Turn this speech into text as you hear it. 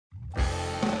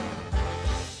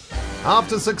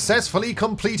After successfully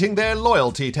completing their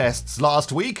loyalty tests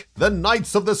last week, the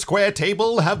Knights of the Square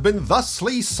Table have been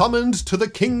thusly summoned to the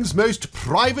King's most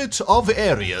private of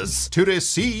areas to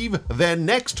receive their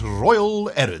next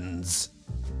royal errands.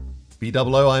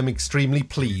 Bdoubleo, I'm extremely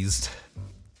pleased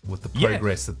with the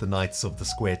progress that the Knights of the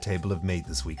Square Table have made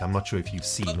this week. I'm not sure if you've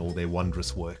seen all their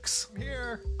wondrous works.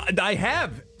 Here. I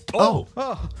have. Oh.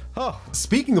 Oh.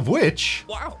 Speaking of which...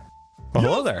 Wow. Oh,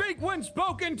 hello there. Speak when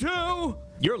spoken to.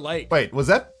 You're late. Wait, was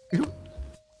that...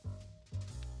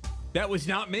 That was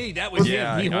not me. That was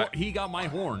him. He got my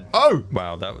horn. Oh!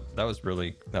 Wow, that was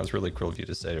really cruel of you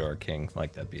to say to our king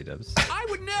like that, B-dubs. I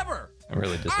would never. I'm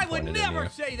really disappointed I would in never you.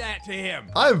 say that to him.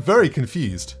 I'm very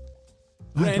confused.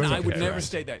 Ren, I would never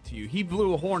say that to you. He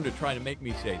blew a horn to try to make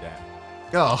me say that.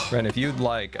 Oh. Ren, if you'd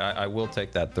like, I will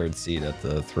take that third seat at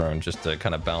the throne just to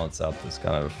kind of balance out this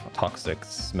kind of toxic,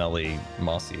 smelly,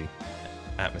 mossy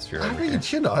atmosphere. I over mean, here.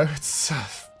 you know, it's...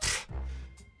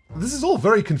 this is all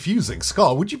very confusing.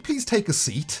 Scar, would you please take a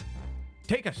seat?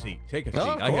 Take a seat. Take a seat.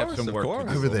 Oh, of I have course, some of work course. to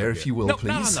do Over there, if you will, No, please.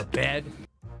 not on the bed.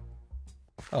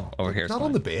 Oh, over here. Not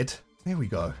on the bed. There we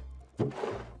go.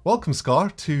 Welcome, Scar,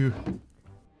 to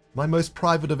my most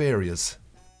private of areas.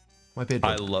 My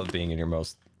bedroom. I love being in your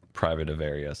most private of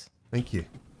areas. Thank you.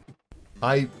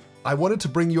 I wanted to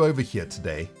bring you over here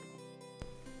today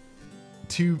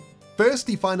to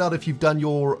firstly find out if you've done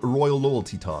your royal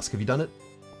loyalty task. Have you done it?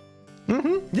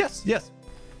 Mm-hmm. Yes. Do you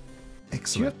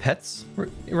Excellent. have pets,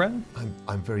 Ren?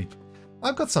 I'm very...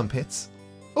 I've got some pets.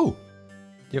 Oh,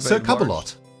 You have Sir a large-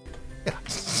 Coverlot. Yeah.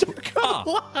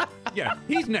 Yeah,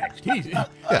 he's next. He's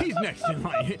next in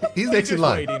line. He's next in just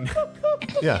line. waiting.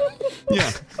 Yeah.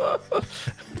 Yeah.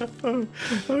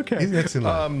 Okay. He's next in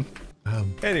line.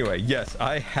 Anyway, yes,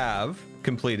 I have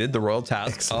completed the royal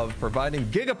task Excellent. of providing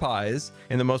GIGAPIES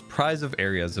in the most prize of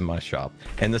areas in my shop.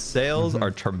 And the sales are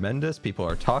tremendous. People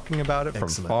are talking about it from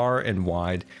Excellent. far and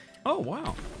wide. Oh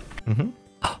wow.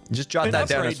 Just jot An that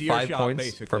down upgrade as to your 5 shop, points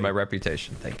for basically. my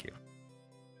reputation. Thank you.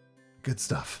 Good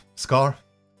stuff. Scar,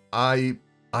 I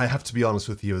have to be honest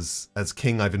with you. As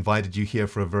king, I've invited you here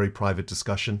for a very private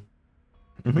discussion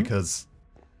because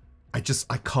I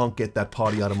can't get that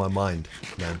party out of my mind,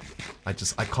 man. I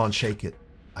can't shake it.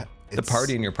 The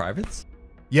party in your privates?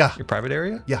 Yeah. Your private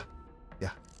area? Yeah.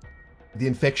 The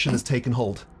infection has taken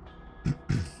hold.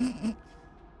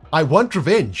 I want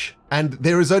revenge, and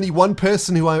there is only one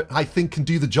person who I think can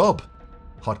do the job.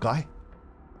 Hot guy.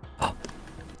 What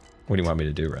do you want me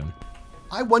to do, Ren?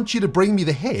 I want you to bring me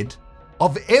the head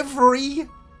of every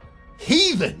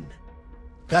heathen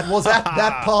that was at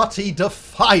that party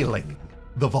defiling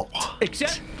the vault.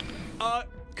 Except,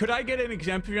 could I get an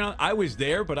exemption on? I was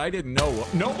there, but I didn't know.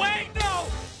 No, wait, no.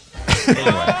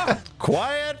 Anyway,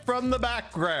 quiet from the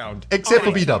background. Except for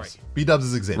Okay, B-dubs. B-dubs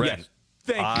is exempt. Yes.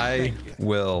 Thank I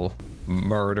will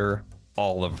murder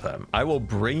all of them. I will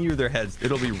bring you their heads.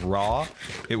 It'll be raw.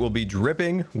 It will be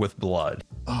dripping with blood.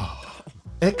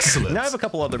 Excellent. Now I have a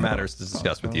couple other matters to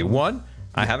discuss with you. One,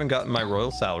 I haven't gotten my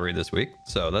royal salary this week,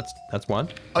 so that's one.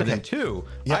 And then Okay. two,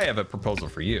 I have a proposal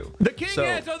for you. The king So-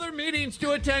 has other meetings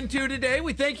to attend to today.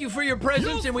 We thank you for your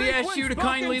presence, and we ask you to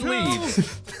kindly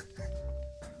leave.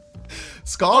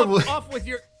 Scar, Off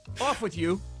with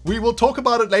you. we will talk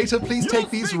about it later. Please take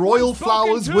these speak royal when spoken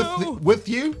flowers to. with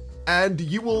you, and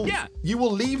you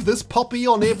will leave this poppy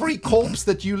on every corpse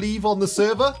that you leave on the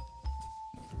server,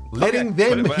 letting them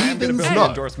But I'm gonna heathens build an know.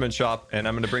 endorsement shop, and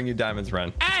I'm gonna bring you diamonds,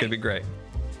 Ren. It's gonna be great.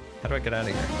 How do I get out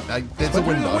of here? There's a Through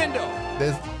window. the window.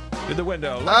 There's. Through the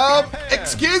window.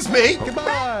 Excuse me.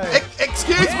 Goodbye.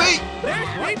 Excuse me.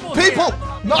 There's people. People,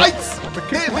 here. knights.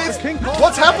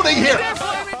 What's happening here?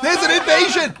 There's an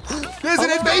invasion. There's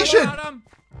an invasion. Got 'em.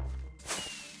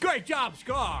 Great job,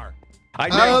 Scar. I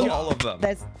know all of them.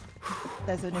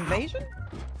 There's an invasion?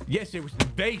 Yes, there was an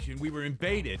invasion. We were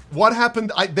invaded. What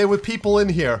happened? There were people in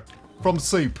here from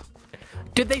Soup.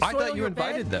 Did they I soil thought you your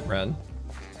invited bed? them, Ren.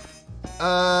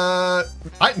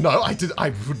 I did.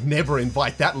 I would never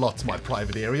invite that lot to my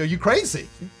private area. Are you crazy?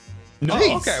 No. Jeez.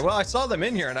 Oh, okay. Well, I saw them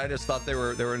in here, and I just thought they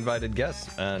were invited guests.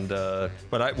 And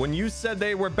but when you said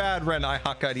they were bad, Ren, I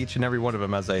hawk-eyed each and every one of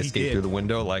them as I escaped did. through the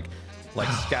window, like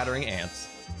scattering ants.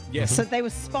 Yes. So they were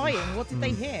spying. What did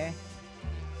they hear?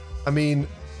 I mean,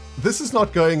 this is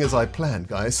not going as I planned,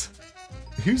 guys.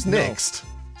 Who's next?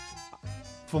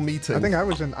 For meeting. I think I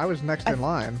was next in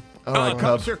line. All right,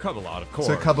 Cub. Sir Coverlot, of course.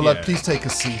 Sir Coverlot, Yeah. please take a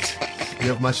seat. We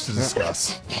have much to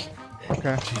discuss.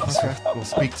 Okay. Okay. We'll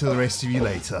speak to the rest of you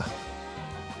later.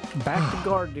 Back to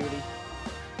guard duty.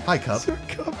 Hi, Cub.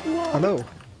 Hello.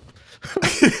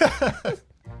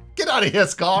 Get out of here,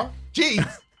 Scar. Jeez.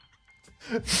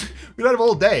 We don't have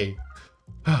all day.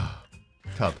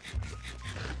 Cub.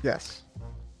 Yes.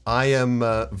 I am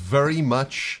very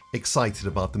much excited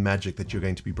about the magic that you're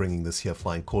going to be bringing this here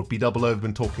flying court. Bdoubleo have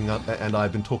been talking and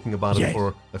I've been talking about it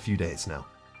for a few days now.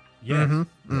 Yes.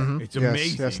 It's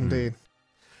amazing. Yes, indeed.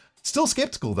 Still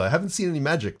skeptical though. I haven't seen any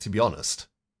magic, to be honest.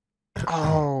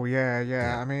 Oh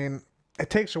yeah. I mean, it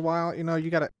takes a while. You know,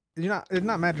 it's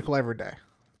not magical every day.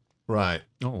 Right.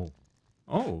 Oh.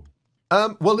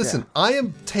 Well, listen, I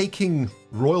am taking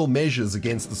royal measures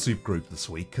against the soup group this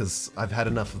week because I've had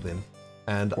enough of them,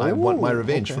 and I want my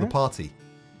revenge for the party.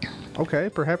 Okay,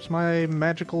 perhaps my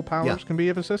magical powers can be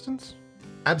of assistance?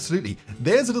 Absolutely.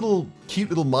 There's a cute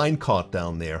little minecart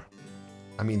down there.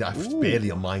 I mean, it's barely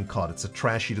a minecart. It's a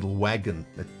trashy little wagon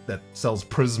that sells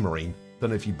prismarine. Don't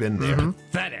know if you've been there.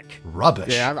 Pathetic.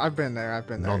 Rubbish. Yeah, I've been there. I've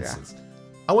been there. Nonsense.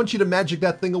 I want you to magic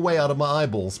that thing away out of my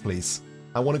eyeballs, please.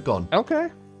 I want it gone. Okay.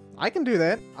 I can do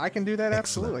that. Excellent.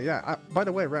 Absolutely. Yeah. By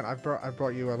the way, Ren, I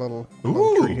brought you a little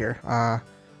treat here.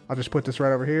 I'll just put this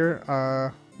right over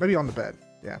here. Maybe on the bed.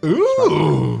 Yeah.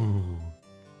 Ooh.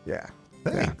 Yeah.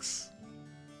 Thanks.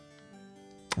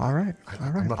 Yeah. All right.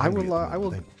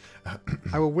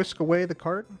 I will whisk away the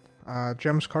cart,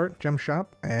 gem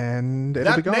shop, and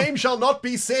it'll be gone. That name shall not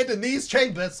be said in these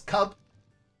chambers, cub.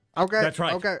 Okay. That's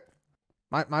right. Okay.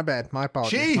 My bad. My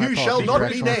apologies. She My who apologies, shall not Your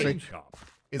be Excellency. named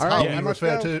is All how right, we I must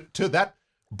refer go. to that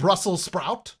Brussels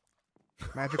sprout.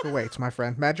 Magic awaits, my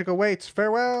friend. Magic awaits.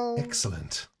 Farewell.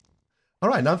 Excellent. All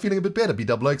right, now I'm feeling a bit better,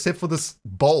 Bdoubleo, except for this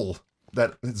bowl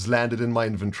that has landed in my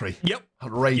inventory. Yep.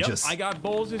 Outrageous. Yep, I got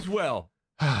bowls as well.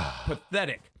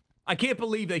 Pathetic. I can't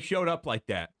believe they showed up like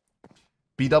that.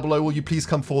 Bdoubleo, will you please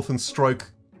come forth and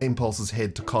stroke Impulse's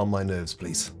head to calm my nerves,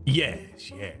 please?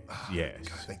 Yes.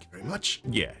 Thank you very much.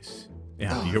 Yes.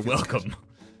 Yeah, you're welcome.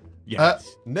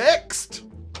 Yes. Next!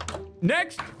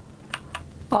 Next!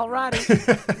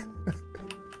 Alrighty.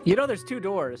 You know there's 2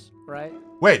 doors, right?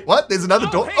 Wait, what? There's another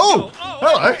door? Hey, Oh!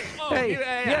 Hello! Hey,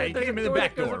 yeah, you there's came a in the door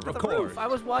back that goes door. up to the Record. roof. I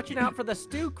was watching out for the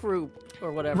stew crew,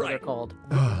 or whatever they're called.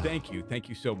 Thank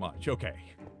you so much. Okay.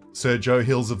 Sir Joe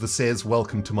Hills of the Says,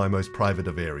 welcome to my most private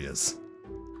of areas.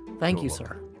 Thank you,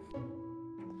 sir.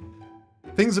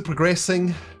 Things are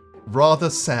progressing rather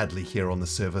sadly here on the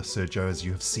server, Sir Joe, as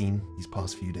you have seen these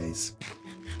past few days.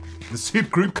 The soup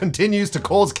group continues to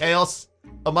cause chaos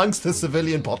amongst the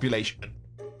civilian population.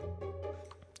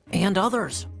 And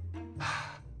others.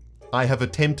 I have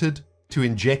attempted to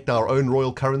inject our own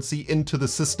royal currency into the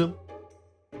system.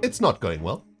 It's not going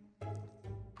well.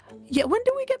 Yeah, when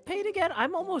do we get paid again?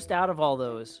 I'm almost out of all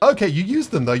those. Okay, you use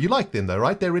them though. You like them though,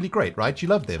 right? They're really great, right? You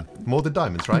love them. More than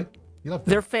diamonds, right? You love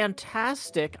them. They're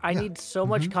fantastic. I need so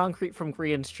much concrete from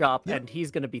Grian's shop, and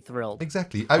he's going to be thrilled.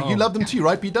 Exactly. You love them too,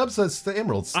 right, B-dubs? That's the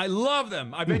emeralds. I love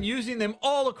them. I've been using them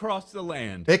all across the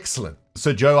land. Excellent.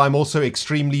 So, Joe, I'm also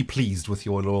extremely pleased with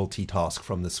your loyalty task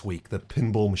from this week. The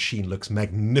pinball machine looks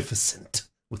magnificent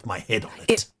with my head on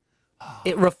it.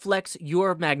 It reflects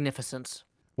your magnificence.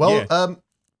 Well,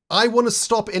 I want to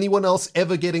stop anyone else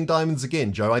ever getting diamonds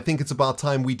again, Joe. I think it's about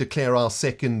time we declare our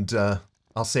second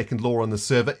law on the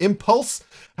server. Impulse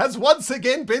has once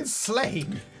again been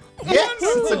slain. Yes,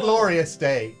 it's a glorious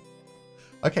day.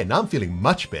 Okay, now I'm feeling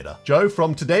much better. Joe,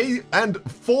 from today and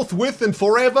forthwith and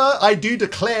forever, I do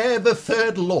declare the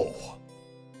 3rd law.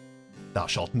 Thou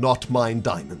shalt not mine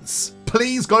diamonds.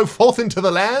 Please go forth into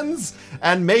the lands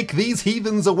and make these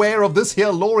heathens aware of this here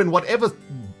law in whatever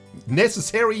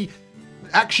necessary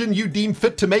action you deem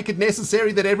fit to make it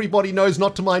necessary that everybody knows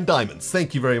not to mine diamonds.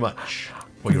 Thank you very much.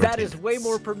 That is way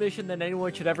more permission than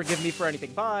anyone should ever give me for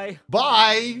anything. Bye.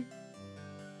 Bye.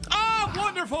 Ah,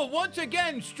 wonderful. Once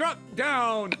again struck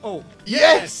down. Oh,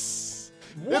 Yes.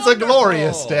 It's a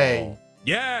glorious day.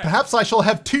 Yeah. Perhaps I shall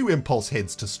have 2 impulse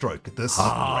heads to stroke at this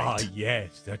rate.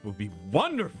 Yes, that will be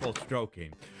wonderful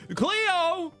stroking.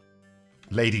 Cleo!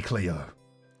 Lady Cleo.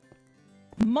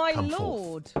 My Come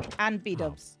lord. And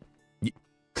B-dubs.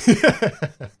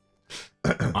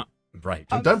 Right.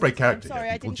 Don't break character. I'm sorry,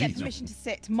 here, I people. didn't get Jeez. permission to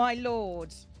sit. My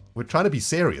lord. We're trying to be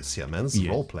serious here, man. This is Yes.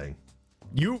 role playing.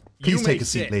 You Please may take a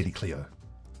seat, sit. Lady Cleo.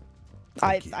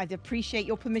 Thank you. I'd appreciate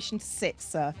your permission to sit,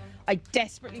 sir. I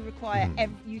desperately require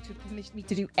you to permit me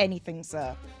to do anything,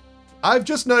 sir. I've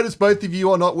just noticed both of you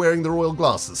are not wearing the royal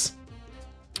glasses.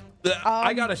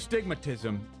 I got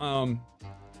astigmatism.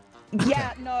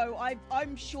 Yeah, no,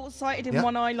 I'm short-sighted in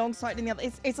one eye, long-sighted in the other.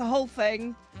 It's a whole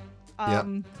thing.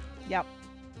 Yeah.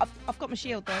 I've got my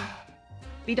shield though.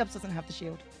 B-dubs doesn't have the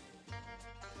shield.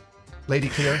 Lady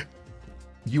Cleo,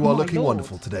 you are My looking lord.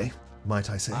 wonderful today, might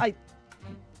I say. I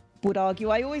would argue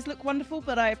I always look wonderful,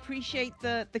 but I appreciate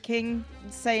the king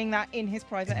saying that in his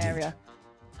private Indeed. area.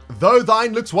 Though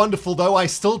thine looks wonderful, though, I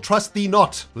still trust thee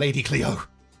not, Lady Cleo.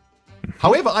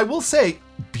 However, I will say,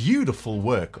 beautiful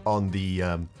work on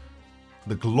the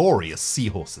glorious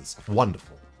seahorses.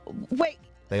 Wonderful. Wait.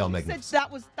 They are you magnificent.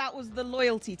 said that was the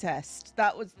loyalty test.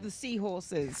 That was the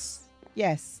seahorses.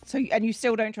 Yes. So and you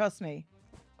still don't trust me?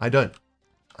 I don't.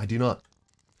 I do not.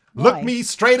 Why? Look me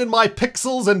straight in my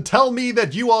pixels and tell me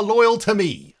that you are loyal to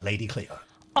me, Lady Cleo.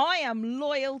 I am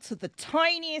loyal to the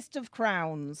tiniest of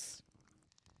crowns.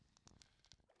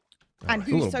 And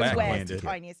It's a little whoso wears the backhanded.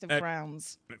 tiniest of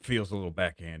crowns? It feels a little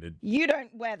backhanded. You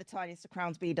don't wear the tiniest of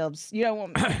crowns, B-dubs. You don't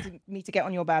want me to get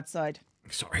on your bad side.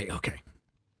 Sorry, okay.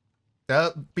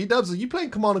 B-dubs, are you playing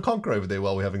Command & Conquer over there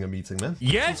while we're having a meeting, man?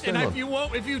 Yes, What's and going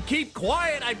on? if you keep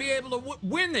quiet, I'd be able to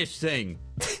win this thing.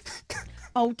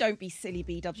 Oh, don't be silly,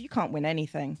 B-dubs. You can't win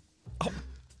anything.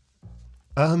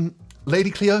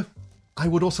 Lady Cleo, I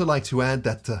would also like to add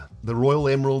that the royal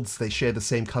emeralds, they share the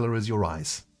same color as your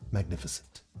eyes.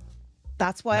 Magnificent.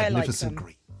 That's why I like them. Magnificent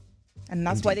green. And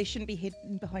that's why they shouldn't be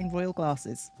hidden behind royal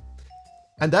glasses.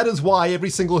 And that is why every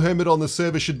single hermit on the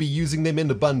server should be using them in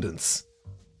abundance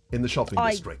in the shopping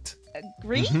district.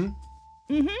 Agree?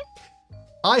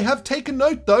 I have taken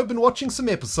note, though, been watching some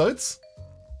episodes,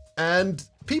 and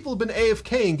people have been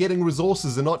AFK and getting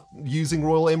resources and not using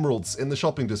royal emeralds in the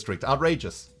shopping district.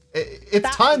 Outrageous. It's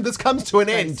time this comes to an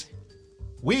end.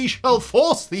 We shall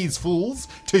force these fools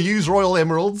to use royal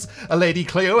emeralds, Lady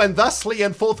Cleo, and thusly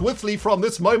and forthwithly from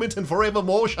this moment and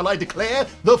forevermore shall I declare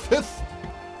the fifth,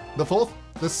 the fourth,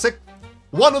 the sixth,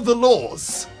 one of the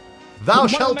laws. Thou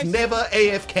shalt never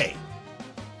AFK.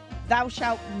 Thou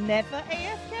shalt never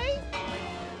AFK?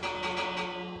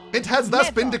 It has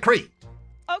thus been decreed.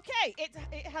 Okay,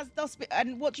 it has thus been.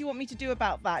 And what do you want me to do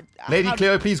about that? Lady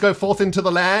Cleo, please go forth into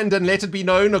the land and let it be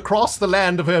known across the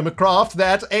land of HermitCraft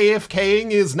that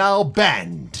AFKing is now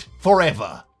banned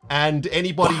forever. And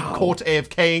anybody caught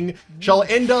AFKing shall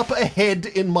end up a head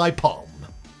in my palm.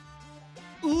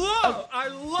 I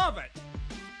love it.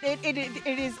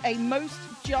 It is a most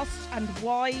just and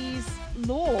wise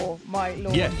law, my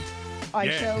lord. Yes. I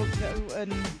shall go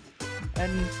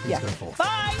and yeah. go forth.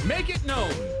 Bye. Make it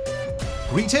known.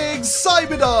 Greetings,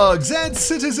 cyberdogs and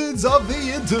citizens of the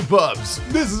Interpubs.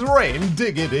 This is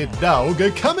Rendog and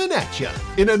Bdoubleo100 coming at ya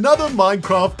in another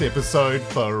Minecraft episode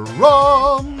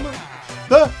from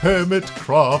the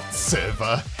HermitCraft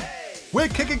server. We're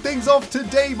kicking things off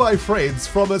today, my friends,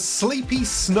 from a sleepy,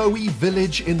 snowy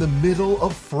village in the middle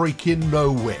of freaking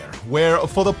nowhere, where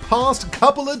for the past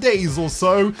couple of days or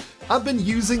so, I've been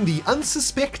using the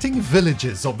unsuspecting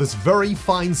villagers of this very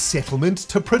fine settlement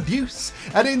to produce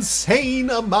an insane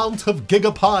amount of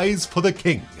GIGAPIES for the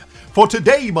king. For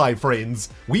today, my friends,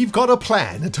 we've got a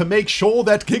plan to make sure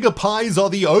that GIGAPIES are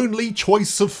the only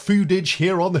choice of foodage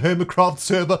here on the HermitCraft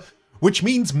server, which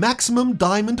means maximum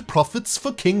diamond profits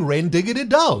for King Rendog and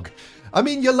Bdoubleo100. I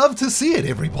mean, you love to see it,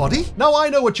 everybody. Now, I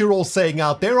know what you're all saying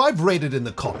out there. I've read it in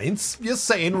the comments. You're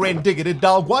saying, Rendog and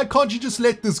Bdoubleo100, why can't you just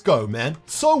let this go, man?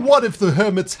 So what if the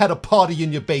hermits had a party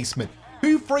in your basement?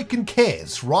 Who freaking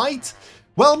cares, right?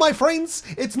 Well, my friends,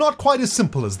 it's not quite as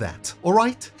simple as that, all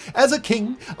right? As a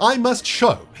king, I must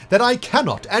show that I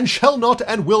cannot and shall not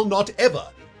and will not ever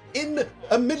in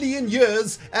a million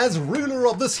years as ruler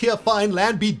of this here fine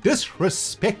land be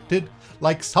disrespected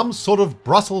like some sort of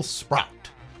Brussels sprout.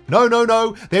 No, no,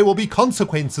 no, there will be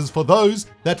consequences for those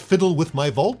that fiddle with my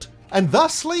vault, and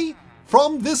thusly,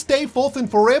 from this day forth and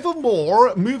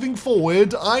forevermore, moving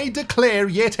forward, I declare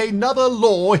yet another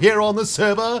law here on the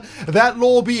server, that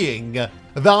law being,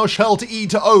 thou shalt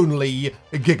eat only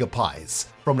GIGAPIES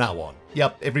from now on.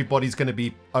 Yep, everybody's going to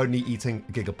be only eating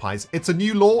GIGAPIES. It's a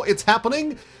new law, it's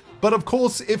happening. But of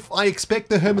course, if I expect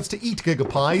the hermits to eat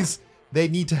GIGAPIES, they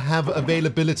need to have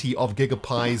availability of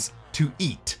GIGAPIES to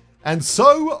eat. And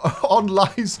so, on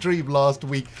live stream last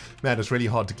week, man, it's really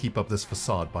hard to keep up this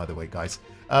facade, by the way, guys.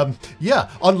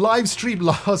 Yeah, on live stream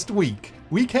last week,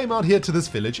 we came out here to this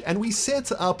village and we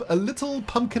set up a little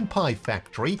pumpkin pie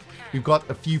factory. We've got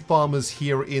a few farmers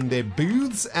here in their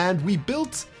booths and we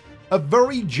built a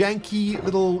very janky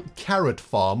little carrot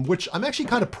farm, which I'm actually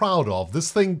kind of proud of.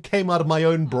 This thing came out of my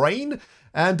own brain,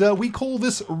 and we call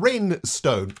this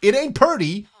Redstone. It ain't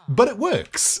pretty, but it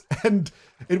works. And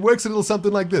it works a little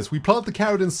something like this. We plant the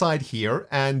carrot inside here,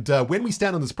 and when we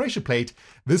stand on this pressure plate,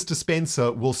 this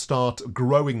dispenser will start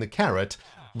growing the carrot.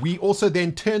 We also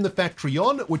then turn the factory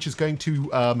on, which is going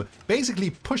to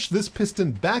basically push this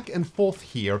piston back and forth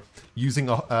here using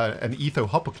an etho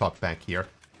hopper clock back here.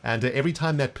 And every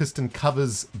time that piston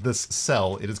covers this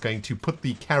cell, it is going to put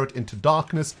the carrot into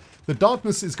darkness. The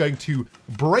darkness is going to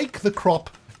break the crop,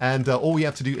 and all we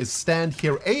have to do is stand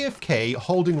here AFK,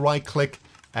 holding right click,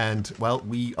 And, well,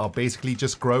 we are basically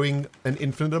just growing an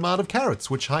infinite amount of carrots,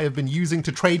 which I have been using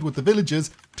to trade with the villagers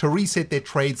to reset their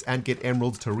trades and get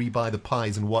emeralds to rebuy the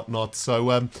pies and whatnot.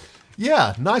 So,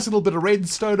 yeah, nice little bit of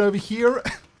redstone over here.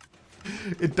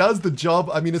 It does the job.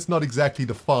 I mean, it's not exactly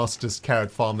the fastest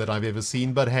carrot farm that I've ever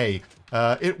seen, but hey,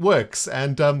 it works,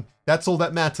 and that's all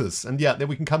that matters. And yeah, then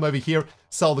we can come over here,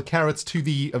 sell the carrots to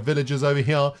the villagers over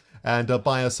here, and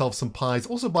buy ourselves some pies.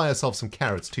 Also buy ourselves some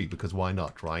carrots too, because why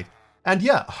not, right? And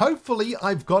yeah, hopefully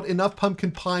I've got enough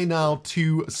pumpkin pie now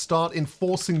to start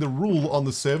enforcing the rule on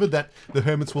the server that the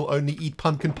hermits will only eat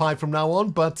pumpkin pie from now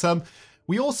on. But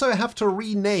we also have to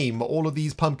rename all of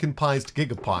these pumpkin pies to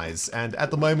GIGAPIES. And at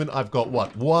the moment I've got,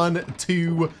 what, 1,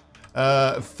 2,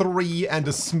 3 and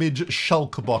a smidge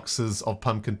shulker boxes of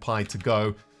pumpkin pie to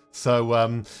go.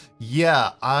 So,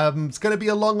 yeah, it's going to be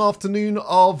a long afternoon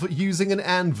of using an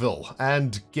anvil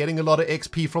and getting a lot of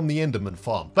XP from the Enderman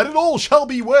farm. But it all shall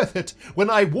be worth it when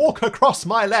I walk across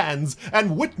my lands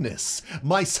and witness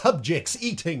my subjects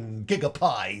eating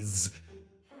GIGAPIES.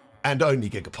 And only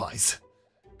GIGAPIES.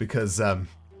 Because,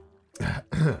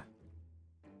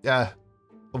 yeah.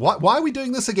 Why are we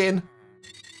doing this again?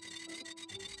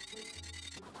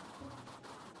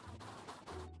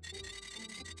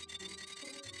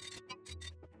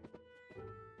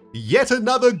 Yet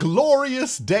another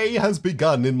glorious day has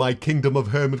begun in my kingdom of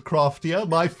HermitCraft here,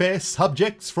 my fair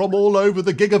subjects from all over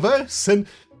the Gigaverse, and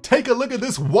take a look at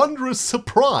this wondrous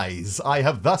surprise I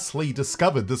have thusly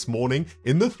discovered this morning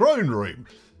in the throne room.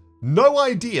 No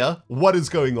idea what is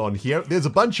going on here. There's a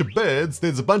bunch of birds,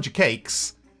 there's a bunch of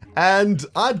cakes, and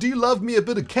I do love me a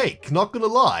bit of cake, not gonna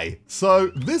lie. So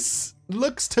this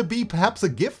looks to be perhaps a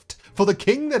gift for the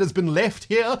king that has been left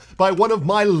here by one of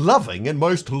my loving and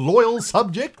most loyal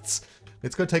subjects.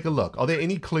 Let's go take a look. Are there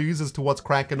any clues as to what's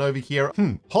cracking over here?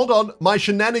 Hold on, my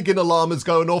shenanigan alarm is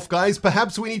going off, guys.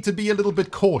 Perhaps we need to be a little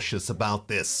bit cautious about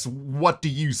this. What do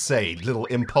you say, little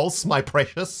Impulse, my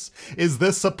precious? Is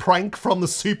this a prank from the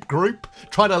soup group,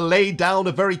 trying to lay down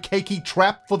a very cakey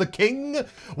trap for the king?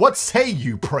 What say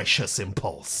you, precious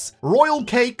Impulse? Royal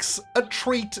cakes, a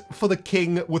treat for the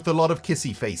king with a lot of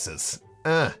kissy faces.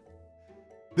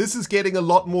 This is getting a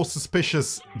lot more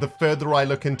suspicious the further I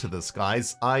look into this,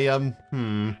 guys. I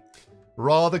am,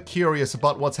 rather curious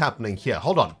about what's happening here.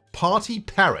 Hold on. Party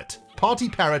parrot. Party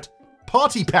parrot.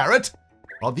 Party parrot?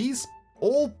 Are these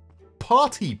all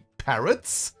party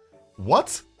parrots?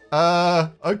 What?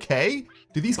 Okay.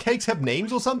 Do these cakes have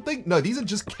names or something? No, these are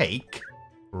just cake.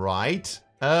 Right.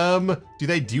 Do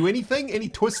they do anything? Any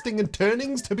twisting and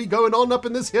turnings to be going on up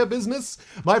in this here business?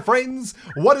 My friends,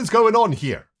 what is going on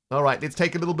here? All right, let's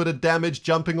take a little bit of damage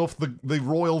jumping off the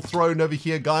royal throne over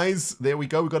here, guys. There we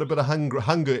go. We've got a bit of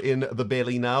hunger in the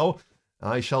belly now.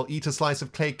 I shall eat a slice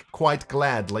of cake quite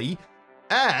gladly.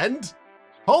 And,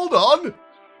 hold on.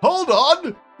 Hold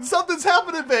on. Something's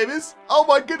happening, babies. Oh,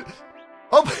 my goodness.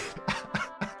 Oh,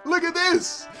 look at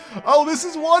this. Oh, this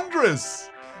is wondrous.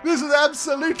 This is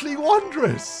absolutely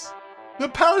wondrous. The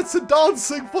parrots are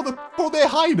dancing for their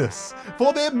highness,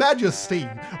 for their majesty,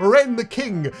 Ren the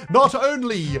king, not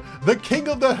only the king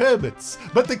of the hermits,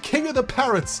 but the king of the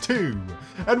parrots too.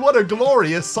 And what a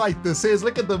glorious sight this is.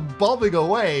 Look at them bobbing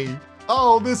away.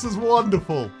 Oh, this is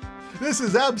wonderful. This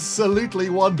is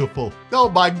absolutely wonderful. Oh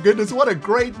my goodness, what a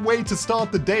great way to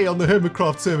start the day on the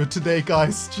HermitCraft server today,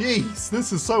 guys. Jeez,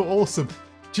 this is so awesome.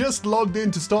 Just logged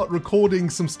in to start recording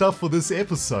some stuff for this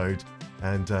episode.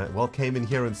 And, well, came in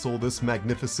here and saw this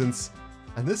magnificence.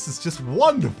 And this is just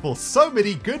wonderful. So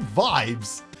many good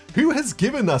vibes. Who has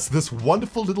given us this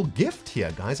wonderful little gift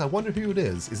here, guys? I wonder who it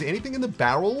is. Is there anything in the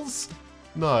barrels?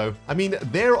 No. I mean,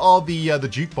 there are the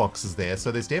jukeboxes there,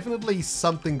 so there's definitely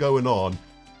something going on.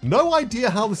 No idea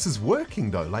how this is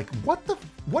working, though. Like,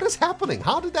 what is happening?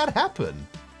 How did that happen?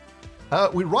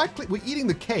 We right-click, we're eating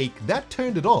the cake. That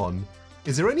turned it on.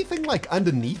 Is there anything, like,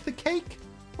 underneath the cake?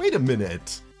 Wait a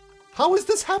minute. How is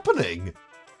this happening?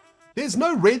 There's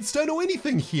no redstone or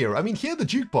anything here. I mean, here are the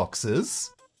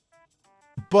jukeboxes,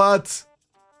 but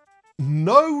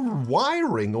no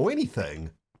wiring or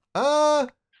anything.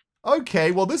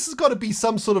 Okay, well, this has got to be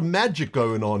some sort of magic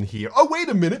going on here. Oh, wait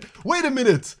a minute. Wait a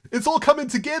minute. It's all coming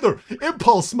together.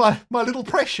 Impulse, my little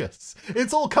precious.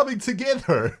 It's all coming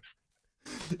together.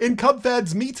 In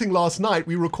Cubfad's meeting last night,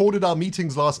 we recorded our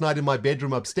meetings last night in my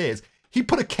bedroom upstairs. He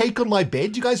put a cake on my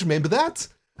bed. You guys remember that?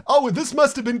 Oh, this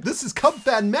must have been, this is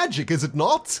Cubfad magic, is it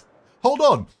not? Hold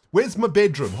on, where's my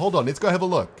bedroom? Hold on, let's go have a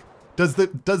look. Does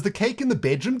the cake in the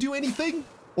bedroom do anything?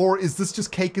 Or is this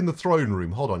just cake in the throne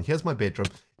room? Hold on, here's my bedroom.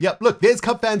 Yep, look, there's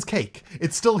Cubfad's cake.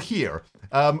 It's still here.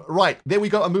 Right, there we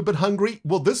go, I'm a bit hungry.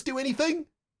 Will this do anything?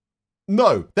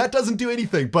 No, that doesn't do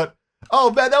anything, but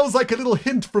Oh man, that was like a little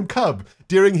hint from Cub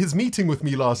during his meeting with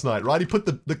me last night, right? He put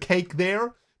the cake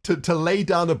there to lay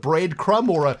down a bread crumb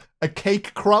or a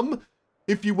cake crumb,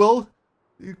 if you will.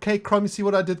 Cake crumb, you see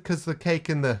what I did? Because the cake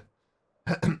in the...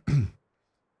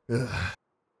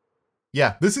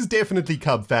 Yeah, this is definitely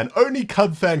Cub Fan. Only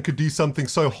Cub Fan could do something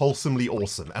so wholesomely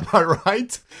awesome. Am I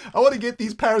right? I want to get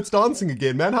these parrots dancing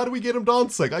again, man. How do we get them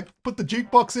dancing? I put the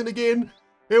jukebox in again.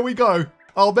 Here we go.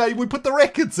 Oh, man, we put the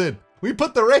records in. We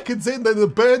put the records in, then the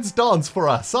birds dance for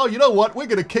us. Oh, you know what? We're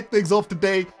going to kick things off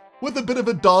today with a bit of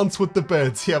a dance with the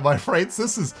birds here, my friends.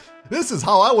 This is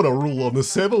how I want to rule on the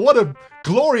server. What a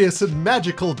glorious and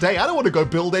magical day. I don't want to go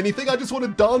build anything. I just want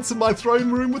to dance in my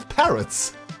throne room with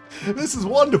parrots. This is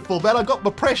wonderful, man. I got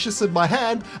my precious in my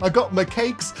hand. I got my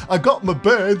cakes. I got my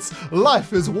birds.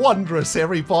 Life is wondrous,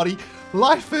 everybody.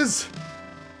 Life is...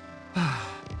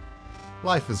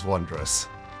 Life is wondrous.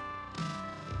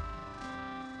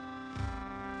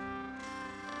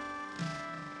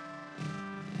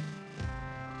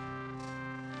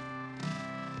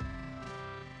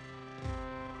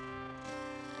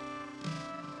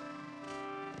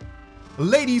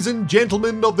 Ladies and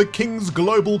gentlemen of the King's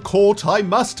Global Court, I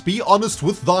must be honest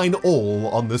with thine all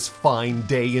on this fine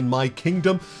day in my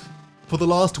kingdom. For the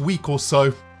last week or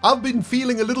so, I've been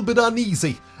feeling a little bit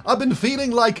uneasy. I've been feeling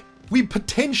like we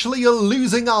potentially are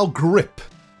losing our grip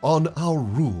on our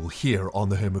rule here on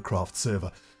the HermitCraft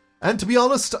server. And to be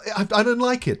honest, I don't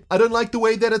like it. I don't like the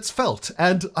way that it's felt,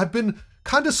 and I've been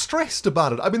kind of stressed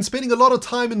about it. I've been spending a lot of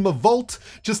time in my vault,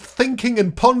 just thinking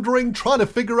and pondering, trying to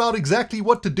figure out exactly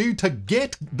what to do to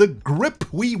get the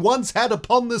grip we once had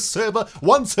upon this server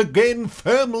once again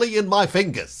firmly in my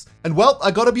fingers. And well,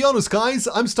 I gotta be honest guys,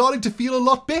 I'm starting to feel a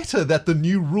lot better that the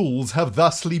new rules have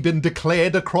thusly been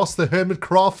declared across the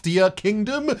HermitCraftia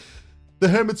kingdom. The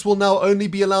Hermits will now only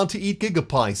be allowed to eat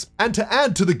GIGAPIES. And to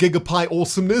add to the GIGAPIE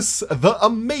awesomeness, the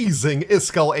amazing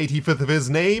Iskall 85th of his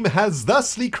name has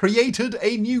thusly created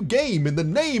a new game in the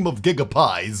name of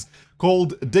GIGAPIES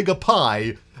called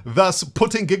GIGAPIE, thus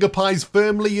putting GIGAPIES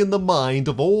firmly in the mind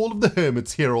of all of the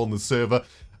Hermits here on the server.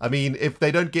 I mean, if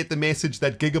they don't get the message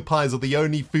that GIGAPIES are the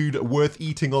only food worth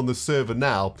eating on the server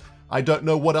now, I don't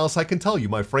know what else I can tell you,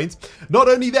 my friends. Not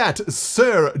only that,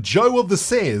 Sir Joe of the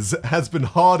Says has been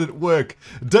hard at work,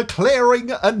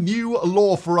 declaring a new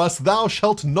law for us, thou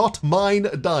shalt not mine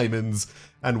diamonds.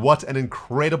 And what an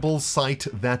incredible sight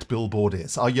that billboard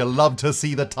is. Oh, you love to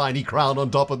see the tiny crown on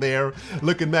top of there,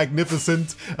 looking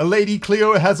magnificent. Lady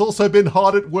Cleo has also been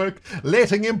hard at work,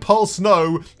 letting Impulse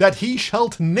know that he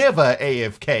shalt never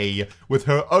AFK with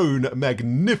her own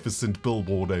magnificent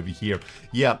billboard over here.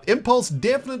 Yeah, Impulse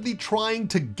definitely trying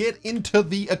to get into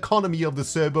the economy of the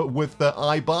server with the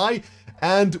iBuy.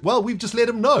 And, well, we've just let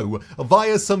him know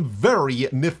via some very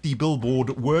nifty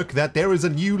billboard work that there is a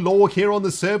new law here on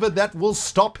the server that will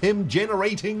stop him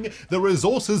generating the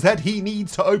resources that he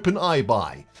needs to open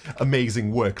iBuy.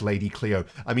 Amazing work, Lady Cleo.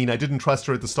 I mean, I didn't trust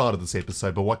her at the start of this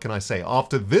episode, but what can I say?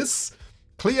 After this,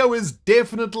 Cleo is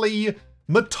definitely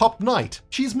my top knight.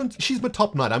 She's my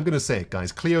top knight. I'm going to say it,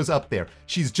 guys. Cleo's up there.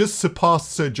 She's just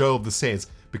surpassed Sir Joe of the Says,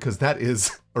 because that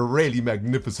is a really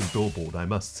magnificent billboard, I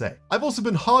must say. I've also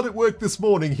been hard at work this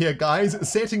morning here, guys,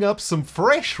 setting up some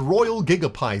fresh royal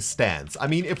GIGAPIE stands. I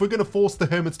mean, if we're going to force the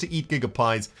Hermits to eat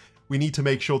GIGAPIEs, we need to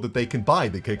make sure that they can buy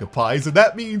the GIGAPIEs, and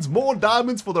that means more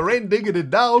diamonds for the Rendog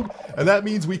and Bdoubleo100, and that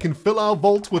means we can fill our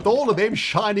vault with all of them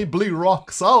shiny blue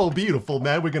rocks. Oh, beautiful,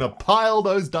 man. We're going to pile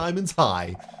those diamonds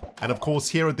high. And of course,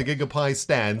 here at the GIGAPIE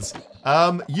stands,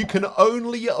 you can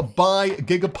only buy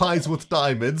GIGAPIEs with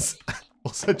diamonds.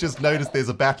 Also just noticed there's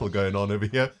a battle going on over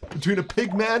here between a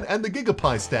pigman and the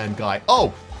GIGAPIE stand guy.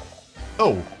 Oh,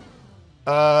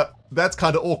 that's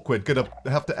kind of awkward. Gonna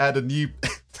have to add a new,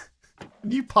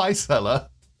 new pie seller.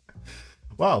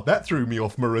 Wow, that threw me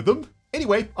off my rhythm.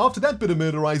 Anyway, after that bit of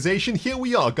murderization, here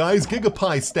we are, guys.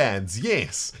 GIGAPIE stands,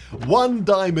 yes. 1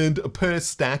 diamond per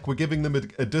stack. We're giving them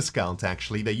a discount,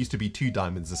 actually. They used to be 2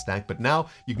 diamonds a stack, but now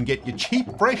you can get your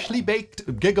cheap, freshly baked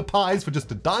GIGAPIEs for just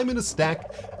 $1 diamond a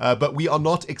stack. But we are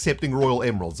not accepting royal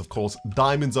emeralds, of course.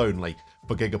 Diamonds only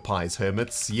for GIGAPIEs,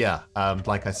 Hermits. Yeah,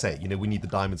 like I say, you know, we need the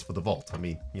diamonds for the vault. I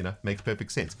mean, you know, makes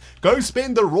perfect sense. Go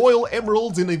spend the royal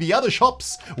emeralds in the other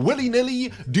shops,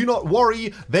 willy-nilly. Do not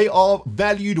worry, they are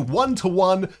valued 1-to-1.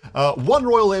 1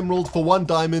 royal emerald for 1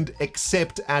 diamond,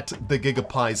 except at the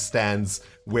GIGAPIE stands,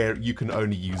 where you can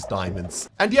only use diamonds.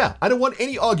 And yeah, I don't want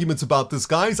any arguments about this,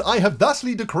 guys. I have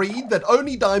thusly decreed that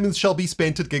only diamonds shall be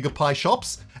spent at GIGAPIE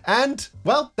shops, and,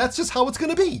 well, that's just how it's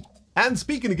gonna be. And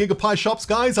speaking of GIGAPIE shops,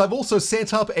 guys, I've also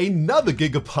set up another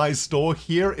GIGAPIE store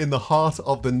here in the heart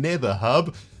of the Nether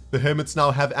Hub. The Hermits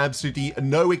now have absolutely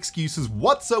no excuses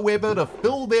whatsoever to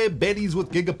fill their bellies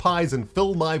with GIGAPIES and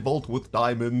fill my vault with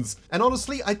diamonds. And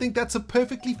honestly, I think that's a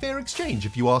perfectly fair exchange,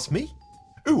 if you ask me.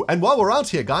 Ooh, and while we're out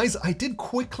here, guys, I did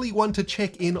quickly want to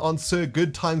check in on Sir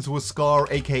Good Times with Scar,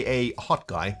 aka Hot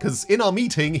Guy, because in our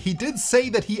meeting, he did say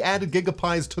that he added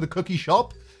GIGAPIES to the cookie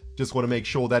shop. Just want to make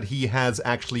sure that he has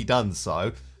actually done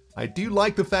so. I do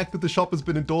like the fact that the shop has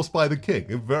been endorsed by the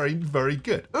king. Very, very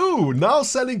good. Ooh, now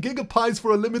selling GIGAPIES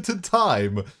for a limited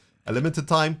time. A limited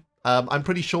time? I'm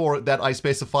pretty sure that I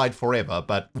specified forever,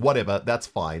 but whatever, that's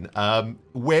fine.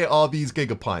 Where are these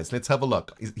GIGAPIES? Let's have a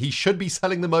look. He should be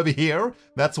selling them over here.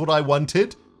 That's what I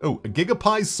wanted. Oh,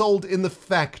 GIGAPIES sold in the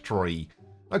factory.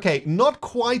 Okay, not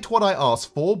quite what I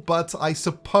asked for, but I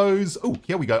suppose... Oh,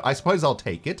 here we go. I suppose I'll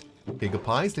take it.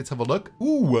 GIGAPIES, let's have a look.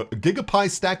 Ooh, a GIGAPIE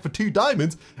stack for 2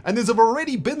 diamonds, and there's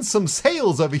already been some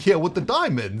sales over here with the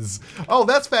diamonds. Oh,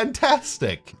 that's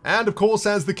fantastic. And of course,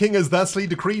 as the king has thusly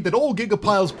decreed that all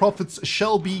GIGAPIES profits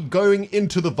shall be going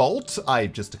into the vault,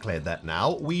 I've just declared that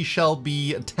now, we shall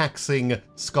be taxing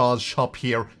Scar's shop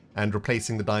here and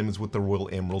replacing the diamonds with the royal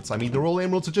emeralds. I mean, the royal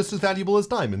emeralds are just as valuable as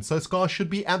diamonds, so Scar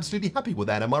should be absolutely happy with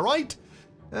that, am I right?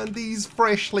 And these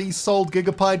freshly sold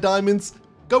GIGAPIE diamonds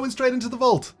going straight into the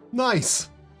vault. Nice.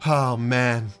 Oh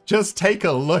man, just take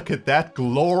a look at that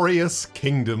glorious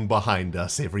kingdom behind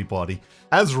us, everybody.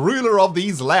 As ruler of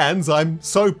these lands, I'm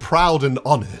so proud and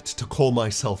honored to call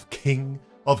myself King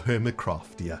of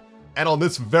HermitCraft. And on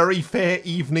this very fair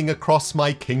evening across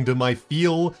my kingdom, I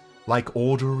feel like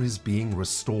order is being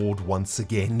restored once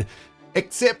again.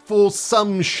 Except for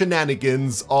some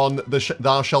shenanigans on the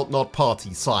Thou Shalt Not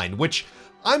Party sign, which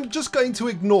I'm just going to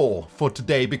ignore for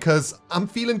today because I'm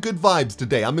feeling good vibes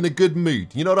today. I'm in a good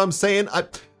mood. You know what I'm saying? I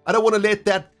don't want to let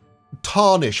that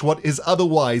tarnish what is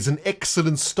otherwise an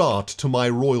excellent start to my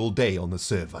royal day on the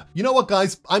server. You know what,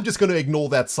 guys? I'm just going to ignore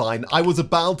that sign. I was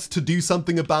about to do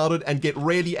something about it and get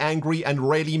really angry and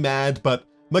really mad, but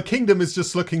my kingdom is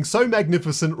just looking so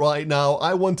magnificent right now.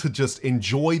 I want to just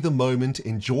enjoy the moment,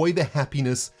 enjoy the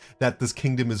happiness that this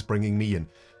kingdom is bringing me in.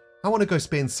 I want to go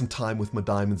spend some time with my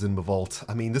diamonds in my vault.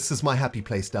 I mean, this is my happy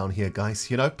place down here, guys.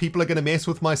 You know, people are going to mess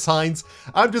with my signs.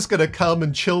 I'm just going to come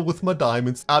and chill with my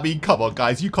diamonds. I mean, come on,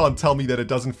 guys. You can't tell me that it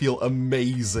doesn't feel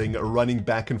amazing running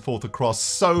back and forth across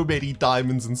so many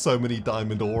diamonds and so many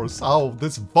diamond ores. Oh,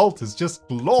 this vault is just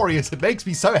glorious. It makes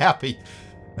me so happy.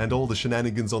 And all the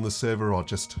shenanigans on the server are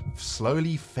just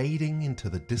slowly fading into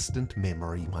the distant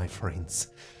memory, my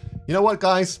friends. You know what,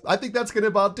 guys? I think that's going to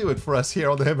about do it for us here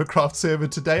on the HermitCraft server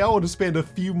today. I want to spend a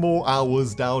few more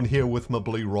hours down here with my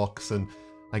blue rocks, and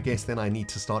I guess then I need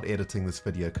to start editing this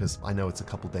video because I know it's a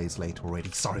couple days late already.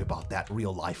 Sorry about that,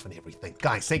 real life and everything.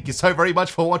 Guys, thank you so very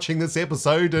much for watching this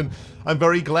episode, and I'm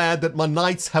very glad that my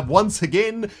knights have once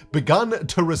again begun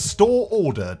to restore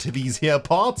order to these here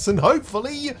parts, and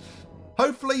hopefully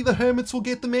the Hermits will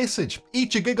get the message.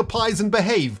 Eat your GIGAPIES and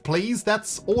behave, please.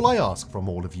 That's all I ask from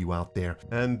all of you out there.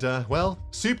 And, well,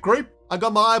 Soup Group, I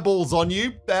got my eyeballs on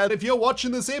you. And if you're watching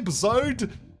this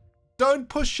episode, don't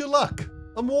push your luck.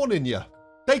 I'm warning you.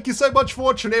 Thank you so much for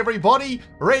watching, everybody.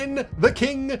 Ren, the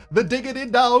King, the Diggity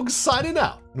Dog, signing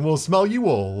out. And we'll smell you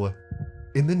all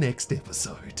in the next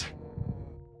episode.